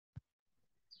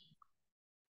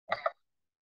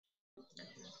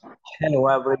Hello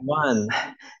everyone.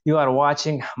 You are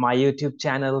watching my YouTube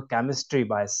channel Chemistry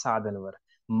by Saad.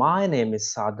 My name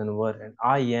is Saad and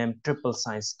I am triple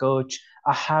science coach.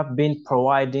 I have been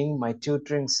providing my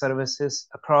tutoring services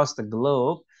across the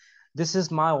globe. This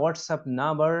is my WhatsApp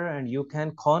number and you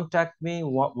can contact me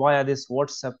via this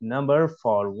WhatsApp number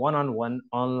for one-on-one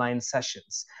online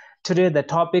sessions. Today the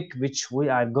topic which we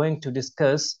are going to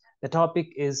discuss, the topic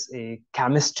is a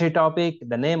chemistry topic.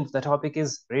 The name of the topic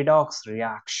is redox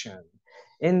reaction.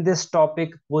 In this topic,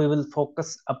 we will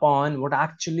focus upon what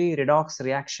actually redox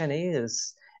reaction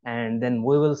is, and then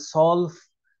we will solve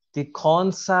the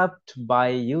concept by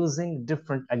using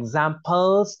different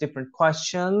examples, different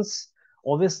questions,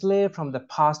 obviously from the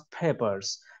past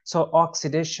papers. So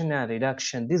oxidation and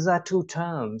reduction, these are two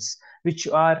terms which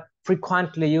are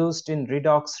frequently used in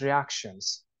redox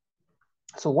reactions.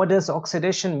 So what does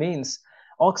oxidation means?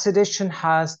 Oxidation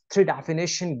has three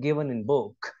definitions given in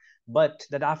book, but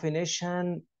the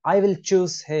definition I will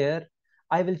choose here,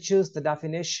 I will choose the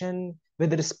definition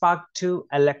with respect to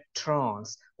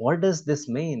electrons. What does this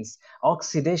means?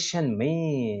 Oxidation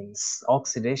means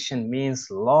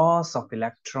loss of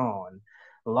electron.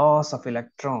 Loss of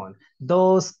electron.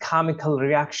 Those chemical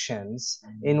reactions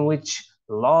in which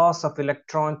loss of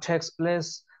electron takes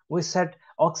place, we said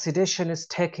oxidation is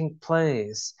taking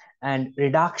place, and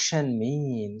reduction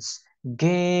means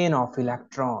gain of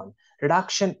electron.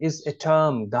 Reduction is a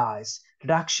term, guys.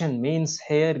 Reduction means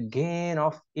here gain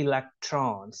of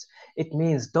electrons. It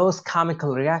means those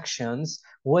chemical reactions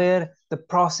where the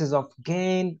process of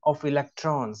gain of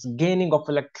electrons, gaining of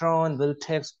electron will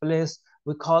take place.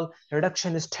 We call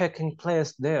reduction is taking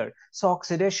place there. So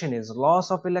oxidation is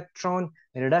loss of electron,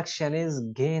 reduction is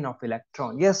gain of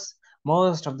electron. Yes,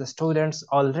 most of the students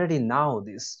already know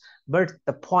this, but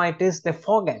the point is they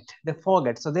forget.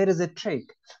 So there is a trick.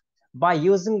 By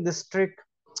using this trick,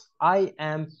 I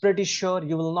am pretty sure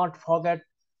you will not forget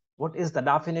what is the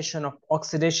definition of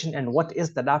oxidation and what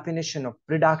is the definition of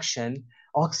reduction.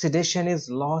 Oxidation is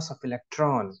loss of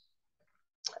electron,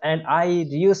 and I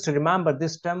used to remember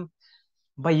this term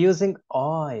by using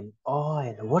oil.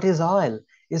 What is oil?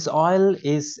 Is oil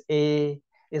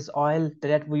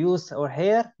that we use our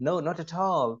hair? No, not at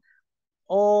all.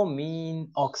 O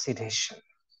mean oxidation.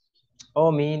 O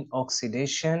mean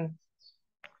oxidation.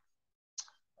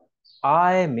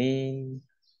 I mean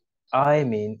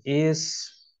is.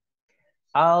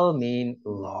 I'll mean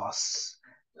loss.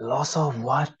 Loss of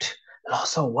what?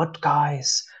 Loss of what,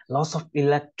 guys? Loss of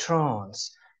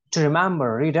electrons. To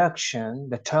remember reduction,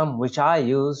 the term which I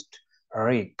used,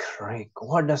 Rick.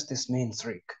 What does this mean,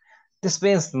 Rick? This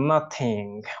means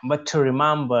nothing, but to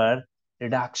remember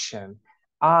reduction.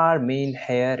 R mean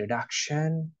here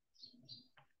reduction,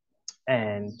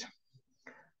 and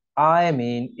I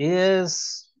mean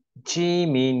is, G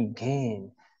mean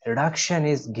gain. Reduction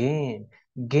is gain.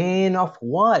 Gain of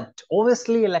what?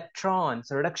 Obviously electron.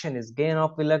 So reduction is gain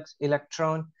of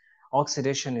electron.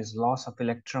 Oxidation is loss of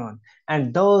electron.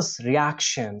 And those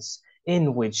reactions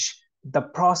in which the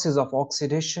process of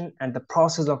oxidation and the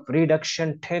process of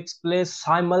reduction takes place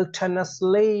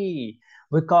simultaneously,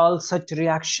 we call such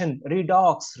reaction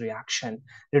redox reaction.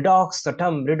 Redox, the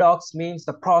term redox means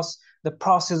the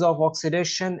process of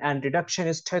oxidation and reduction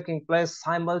is taking place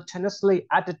simultaneously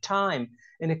at a time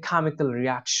in a chemical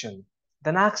reaction.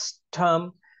 The next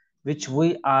term which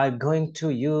we are going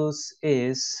to use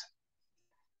is,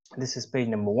 this is page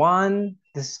number 1,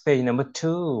 this is page number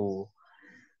 2.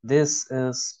 This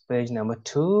is page number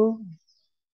 2.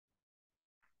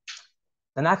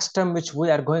 The next term which we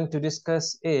are going to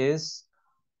discuss is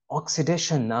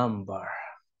oxidation number.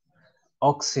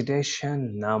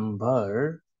 Oxidation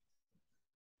number.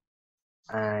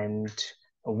 And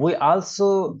we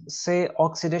also say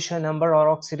oxidation number or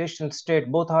oxidation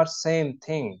state, both are same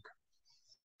thing,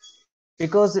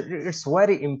 because it's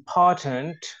very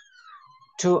important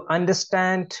to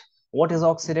understand what is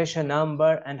oxidation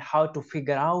number and how to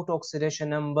figure out oxidation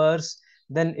numbers.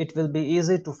 Then it will be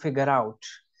easy to figure out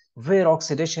where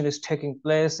oxidation is taking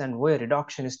place and where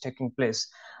reduction is taking place.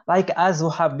 Like as we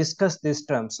have discussed these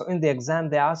terms, so in the exam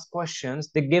they ask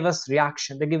questions, they give us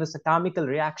reaction, they give us a chemical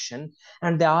reaction,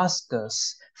 and they ask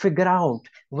us figure out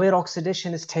where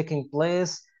oxidation is taking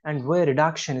place and where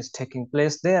reduction is taking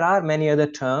place. There are many other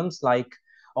terms like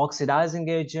oxidizing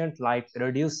agent, like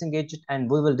reducing agent,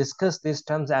 and we will discuss these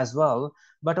terms as well.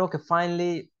 But okay,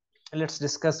 finally let's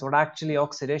discuss what actually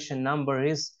oxidation number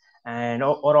is and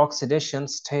or oxidation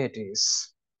state is.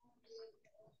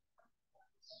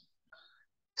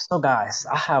 So guys,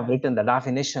 I have written the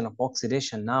definition of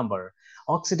oxidation number.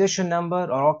 Oxidation number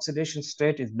or oxidation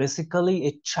state is basically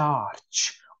a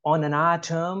charge on an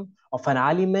atom of an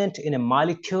element in a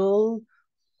molecule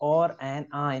or an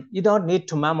ion. You don't need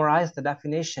to memorize the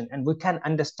definition, and we can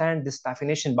understand this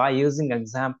definition by using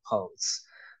examples.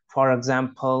 For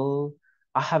example,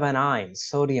 I have an ion,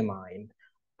 sodium ion.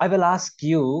 I will ask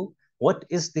you, what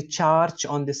is the charge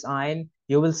on this ion?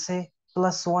 You will say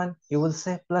 +1. You will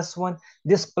say +1.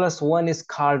 This +1 is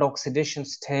called oxidation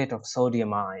state of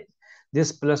sodium ion.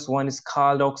 This +1 is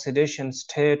called oxidation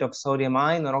state of sodium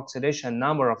ion or oxidation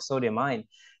number of sodium ion.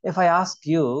 If I ask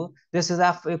you, this is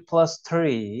Fe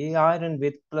 +3, iron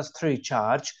with +3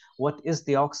 charge, what is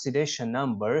the oxidation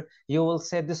number? You will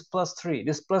say this +3.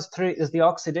 This +3 is the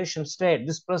oxidation state.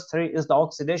 This +3 is the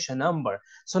oxidation number.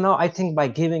 So now I think by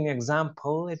giving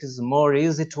example, it is more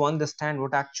easy to understand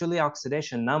what actually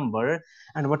oxidation number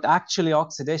and what actually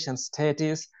oxidation state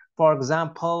is. For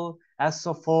example,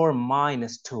 SO4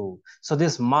 -2. So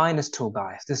this -2,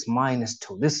 guys, this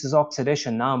 -2, this is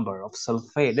oxidation number of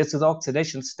sulfate. This is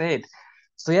oxidation state.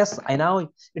 So yes, I know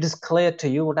it is clear to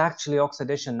you what actually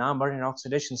oxidation number and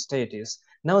oxidation state is.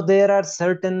 Now there are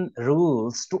certain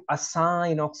rules to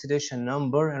assign oxidation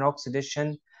number and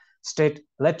oxidation state.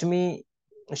 Let me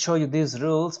show you these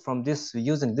rules from this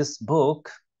using this book.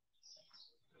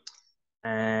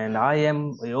 And I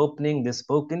am opening this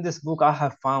book. In this book, I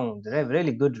have found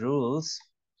really good rules.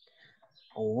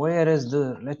 Where is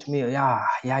the, let me,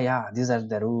 yeah, these are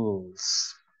the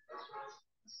rules.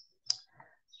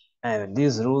 And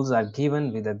these rules are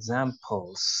given with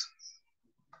examples.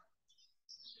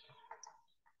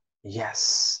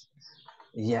 Yes,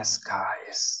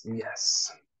 guys,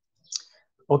 yes.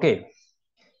 Okay,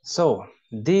 so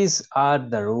these are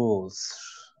the rules.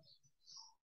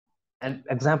 An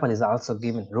example is also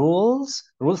given. Rules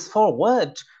for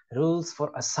what? Rules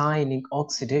for assigning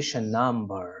oxidation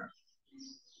number.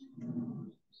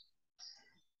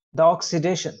 The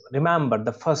oxidation, remember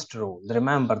the first rule.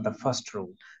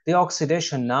 The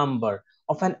oxidation number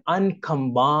of an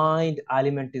uncombined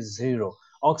element is 0.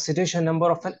 Oxidation number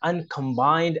of an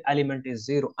uncombined element is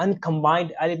 0.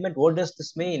 Uncombined element, what does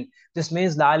this mean? This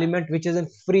means the element which is in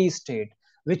free state,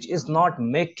 which is not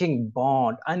making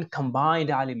bond. Uncombined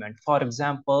element. For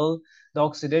example, the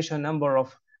oxidation number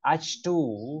of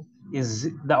H2 is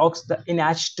in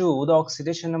H2, the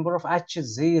oxidation number of H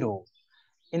is 0.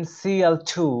 In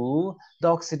Cl2, the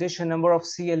oxidation number of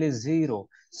Cl is 0.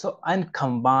 So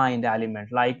uncombined element,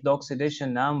 like the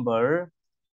oxidation number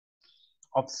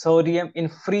of sodium in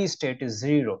free state is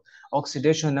 0.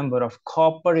 Oxidation number of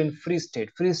copper in free state.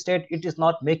 It is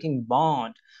not making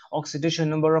bond. Oxidation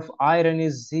number of iron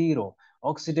is 0.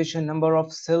 Oxidation number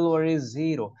of silver is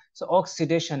 0. So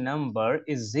oxidation number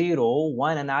is 0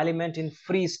 when an element in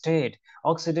free state.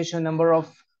 Oxidation number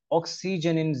of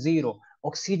oxygen in 0.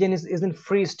 Oxygen is in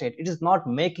free state. It is not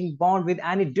making bond with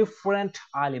any different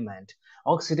element.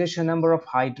 Oxidation number of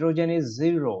hydrogen is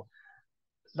 0.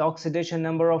 The oxidation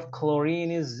number of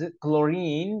chlorine is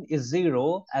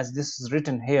 0, as this is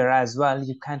written here as well.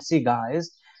 You can see,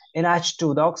 guys. In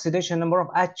H2, the oxidation number of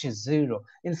H is 0.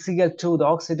 In Cl2, the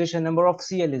oxidation number of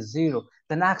Cl is 0.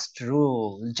 The next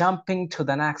rule, jumping to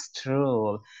the next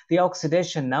rule, the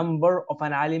oxidation number of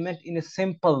an element in a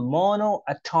simple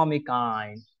monoatomic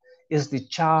ion is the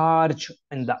charge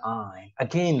in the ion.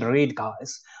 Again, read,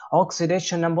 guys.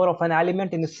 Oxidation number of an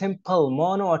element in a simple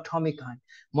monoatomic ion.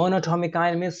 Monatomic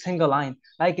ion means single ion.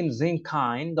 Like in zinc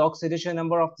ion, the oxidation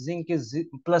number of zinc is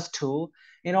 +2.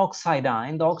 In oxide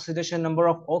ion, the oxidation number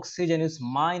of oxygen is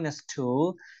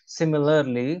 -2.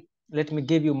 Similarly, let me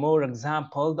give you more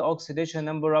example. The oxidation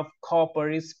number of copper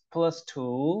is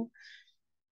 +2.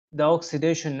 The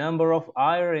oxidation number of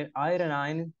iron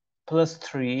ion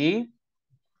 +3.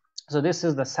 So this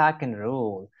is the second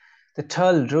rule. The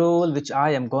third rule, which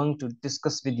I am going to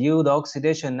discuss with you, the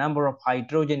oxidation number of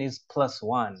hydrogen is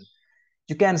 +1.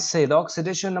 You can say the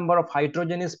oxidation number of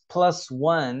hydrogen is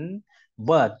 +1,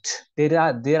 but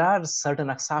there are certain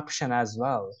exceptions as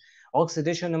well.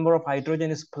 Oxidation number of hydrogen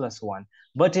is +1,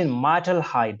 but in metal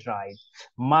hydride,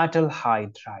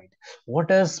 what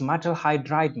does metal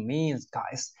hydride means,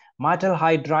 guys? Metal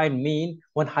hydride mean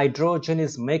when hydrogen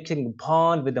is making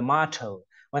bond with the metal.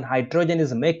 When hydrogen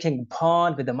is making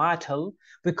bond with the metal,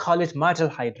 we call it metal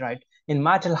hydride. In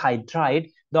metal hydride,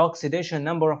 the oxidation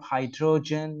number of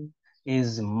hydrogen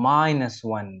is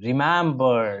 -1.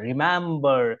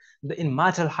 Remember, in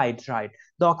metal hydride,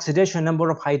 the oxidation number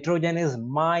of hydrogen is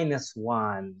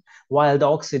 -1, while the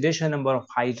oxidation number of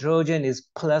hydrogen is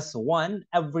 +1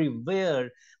 everywhere.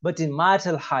 But in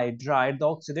metal hydride, the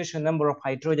oxidation number of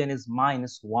hydrogen is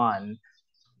 -1.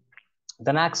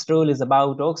 The next rule is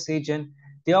about oxygen.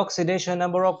 The oxidation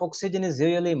number of oxygen is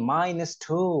usually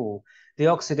 -2. The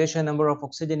oxidation number of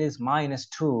oxygen is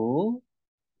 -2.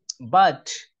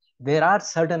 But there are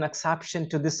certain exceptions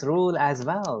to this rule as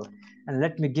well. And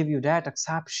let me give you that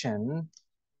exception.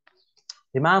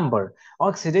 Remember,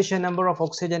 oxidation number of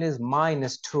oxygen is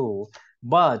 -2,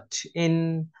 but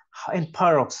in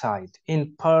peroxide,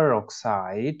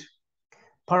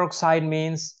 peroxide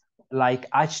means like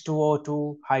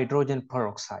H2O2 hydrogen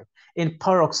peroxide. In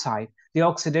peroxide, the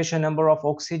oxidation number of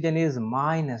oxygen is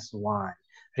 -1.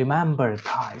 Remember,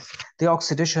 guys, the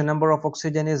oxidation number of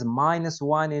oxygen is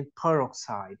 -1 in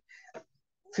peroxide.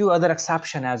 Few other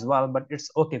exception as well, but it's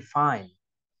okay, fine.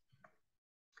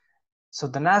 So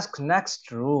the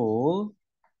next rule,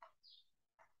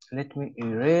 let me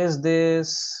erase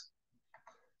this.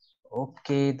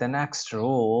 Okay, the next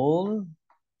rule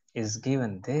is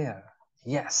given there.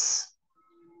 Yes.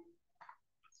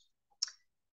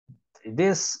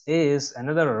 This is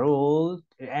another rule,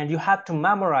 and you have to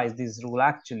memorize this rule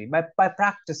actually. By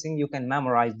practicing, you can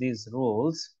memorize these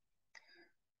rules.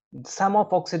 The sum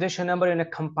of oxidation number in a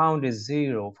compound is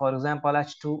 0. For example,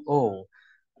 H2O.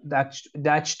 The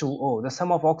H2O, the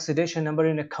sum of oxidation number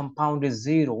in a compound is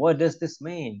 0. What does this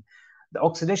mean? The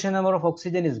oxidation number of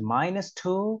oxygen is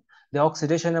 -2. The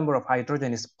oxidation number of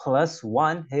hydrogen is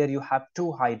 +1. Here you have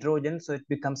 2 hydrogens, so it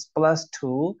becomes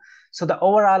 +2. So the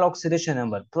overall oxidation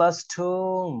number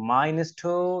 +2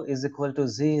 -2 is equal to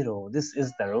 0. This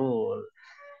is the rule.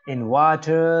 In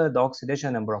water, the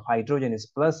oxidation number of hydrogen is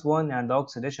 +1 and the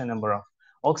oxidation number of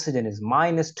oxygen is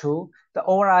 -2. The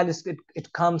overall is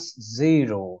it comes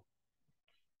 0.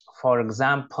 For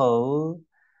example,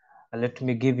 let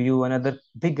me give you another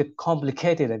big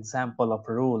complicated example of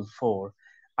rule 4.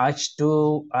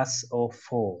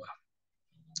 H2SO4.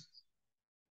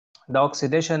 The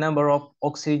oxidation number of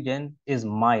oxygen is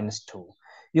 -2.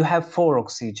 You have 4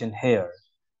 oxygen here.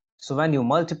 So when you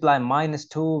multiply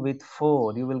 -2 with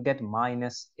 4, you will get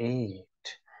 -8.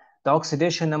 The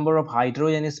oxidation number of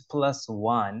hydrogen is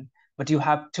 +1, but you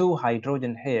have 2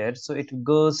 hydrogen here, so it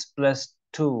goes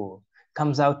 +2,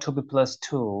 comes out to be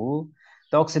 +2.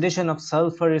 The oxidation of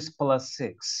sulfur is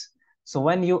 +6. So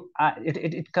when you add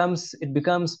it becomes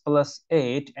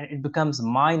 +8 and it becomes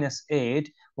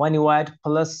 -8. When you add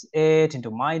 +8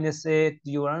 into -8,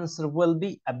 your answer will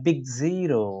be a big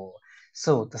 0.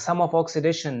 So the sum of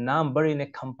oxidation number in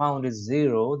a compound is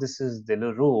 0. This is the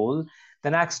rule.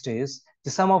 The next is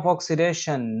the sum of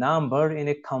oxidation number in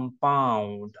a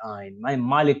compound ion, my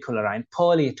molecular ion,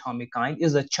 polyatomic ion,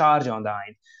 is the charge on the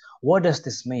ion. What does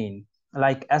this mean?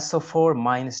 Like SO4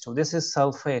 -2, this is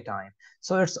sulfate ion.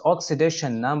 So its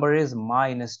oxidation number is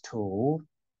 -2.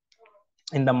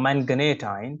 In the manganate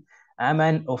ion,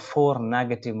 MnO4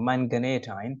 negative manganate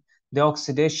ion, the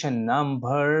oxidation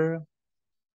number,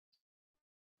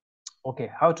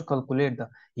 okay, how to calculate the,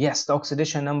 yes, the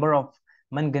oxidation number of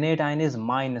manganate ion is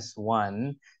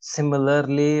 -1.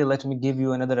 Similarly, let me give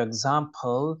you another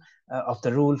example of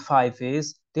the rule 5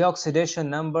 is the oxidation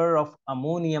number of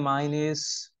ammonium ion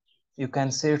is, you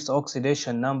can say its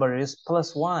oxidation number is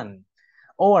 +1.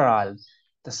 Overall,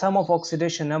 the sum of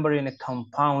oxidation number in a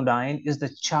compound ion is the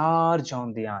charge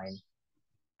on the ion.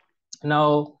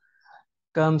 Now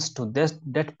comes to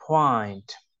that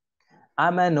point.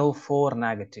 MnO4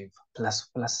 negative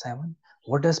 +7.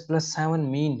 What does +7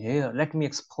 mean here? Let me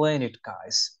explain it,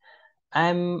 guys.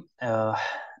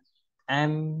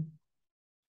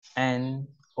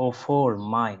 MnO4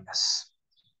 minus.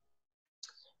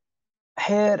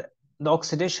 Here the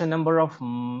oxidation number of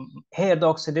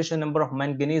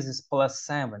manganese is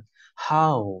 +7.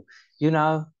 How? You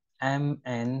know,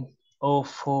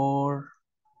 MnO4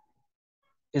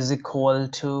 is equal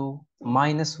to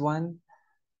 -1.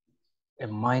 A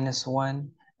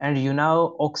 -1, and you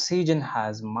know oxygen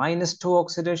has -2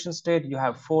 oxidation state. You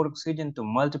have 4 oxygen to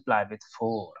multiply with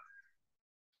 4.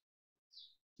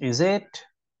 Is it?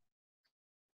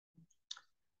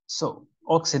 So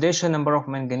oxidation number of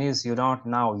manganese you don't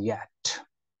know yet.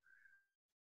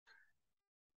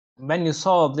 When you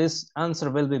solve this, answer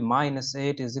will be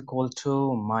 -8 is equal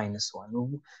to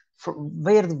 -1.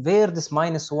 Where this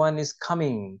 -1 is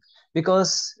coming?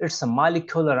 Because it's a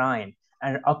molecular ion.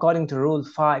 And according to rule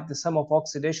 5, the sum of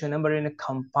oxidation number in a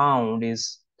compound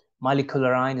is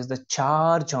molecular ion is the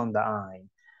charge on the ion.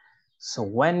 So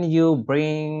when you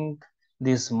bring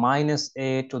this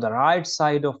 -8 to the right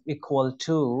side of equal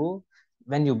to,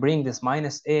 when you bring this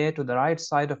 -8 to the right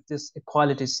side of this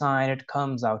equality sign, it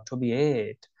comes out to be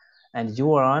 8. And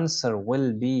your answer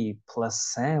will be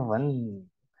 +7.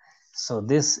 So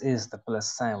this is the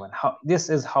 +7. This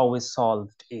is how we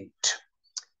solved it.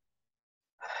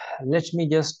 Let me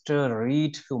just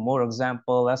read few more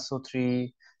example.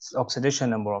 SO3 oxidation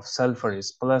number of sulfur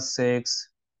is +6.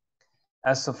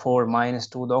 SO4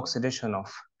 -2, the oxidation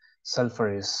of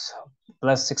sulfur is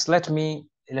plus 6. Let me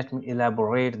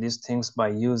elaborate these things by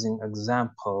using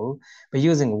example, by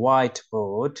using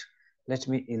whiteboard. Let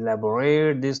me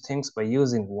elaborate these things by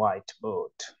using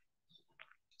whiteboard.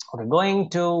 Okay, going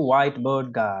to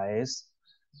whiteboard, guys.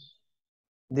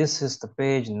 This is the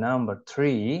page number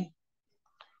 3.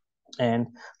 And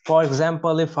for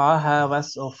example, if I have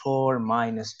SO4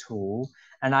 minus 2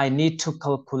 and I need to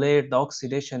calculate the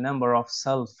oxidation number of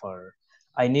sulfur,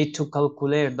 I need to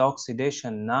calculate the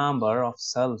oxidation number of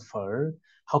sulfur.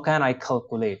 How can I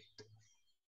calculate?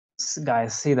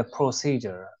 Guys, see the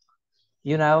procedure.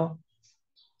 You know,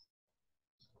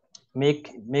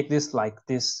 make this like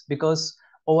this, because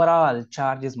overall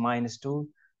charge is minus 2.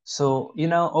 So, you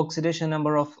know, oxidation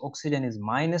number of oxygen is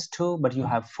minus 2, but you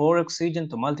have 4 oxygen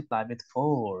to multiply with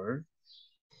 4.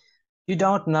 You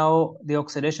don't know the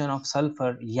oxidation of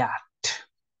sulfur yet,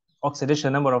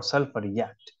 oxidation number of sulfur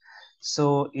yet.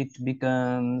 So it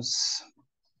becomes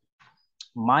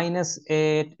minus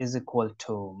 8 is equal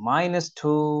to minus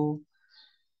 2,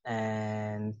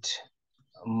 and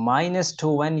minus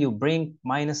 2, when you bring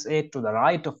minus 8 to the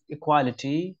right of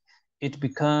equality, it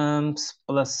becomes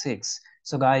plus 6.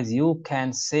 So guys, you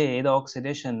can say the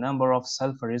oxidation number of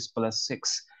sulfur is plus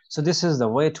 6. So this is the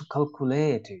way to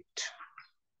calculate it.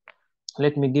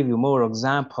 Let me give you more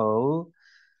example,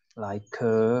 like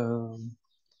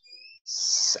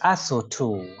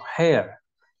SO2. Here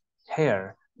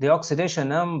the oxidation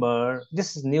number,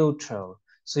 this is neutral,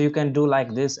 so you can do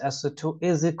like this: SO2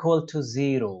 is equal to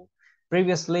 0.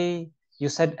 Previously you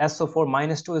said SO4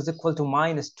 minus 2 is equal to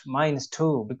minus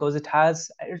 2, because it has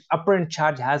apparent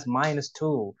charge has minus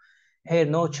 2. Here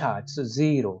no charge, so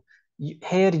 0.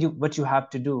 Here what you have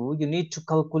to do, you need to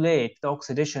calculate the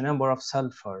oxidation number of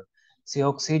sulfur. See,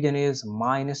 oxygen is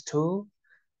minus 2.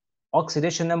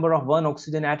 Oxidation number of one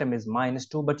oxygen atom is minus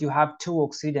 2, but you have 2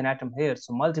 oxygen atom here,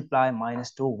 so multiply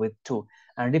minus 2 with 2.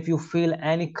 And if you feel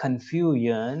any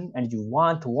confusion and you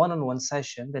want one-on-one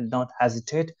session, then don't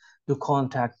hesitate to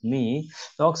contact me.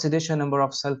 The oxidation number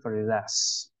of sulfur is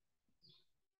S.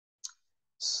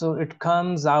 So it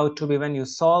comes out to be, when you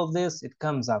solve this, it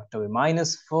comes out to be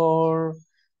minus 4.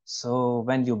 So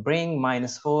when you bring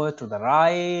minus 4 to the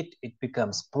right, it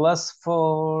becomes plus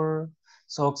 4.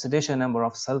 So oxidation number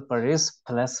of sulfur is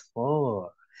plus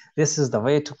 4. This is the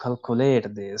way to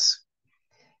calculate this.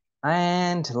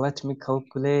 And let me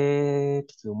calculate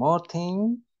a few more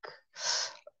things.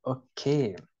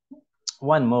 Okay,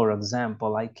 one more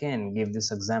example. I can give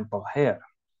this example here.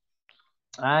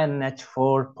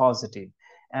 NH4 positive.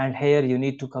 And here you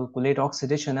need to calculate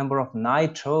oxidation number of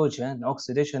nitrogen,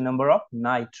 oxidation number of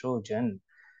nitrogen.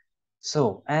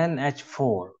 So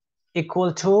NH4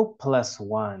 equal to plus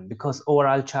 1, because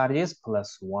overall charge is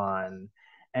plus 1.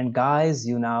 And guys,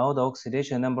 you know the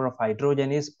oxidation number of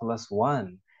hydrogen is plus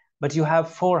 1. But you have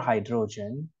 4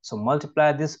 hydrogen, so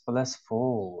multiply this plus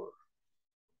 4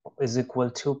 is equal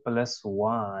to plus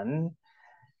 1.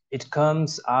 It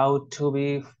comes out to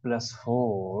be plus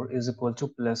 4 is equal to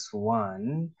plus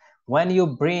 1. When you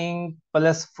bring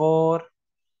plus 4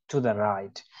 to the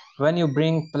right, when you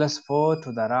bring plus 4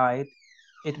 to the right,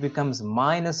 it becomes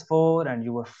minus 4, and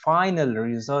your final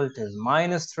result is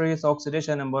minus 3. So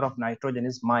oxidation number of nitrogen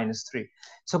is minus 3.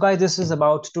 So guys, this is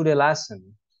about today's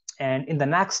lesson. And in the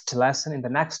next lesson, in the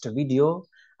next video,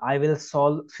 I will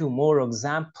solve few more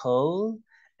example.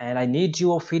 And I need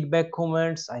your feedback,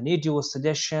 comments. I need your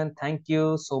suggestion. Thank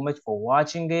you so much for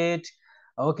watching it.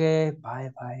 Okay,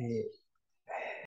 bye bye.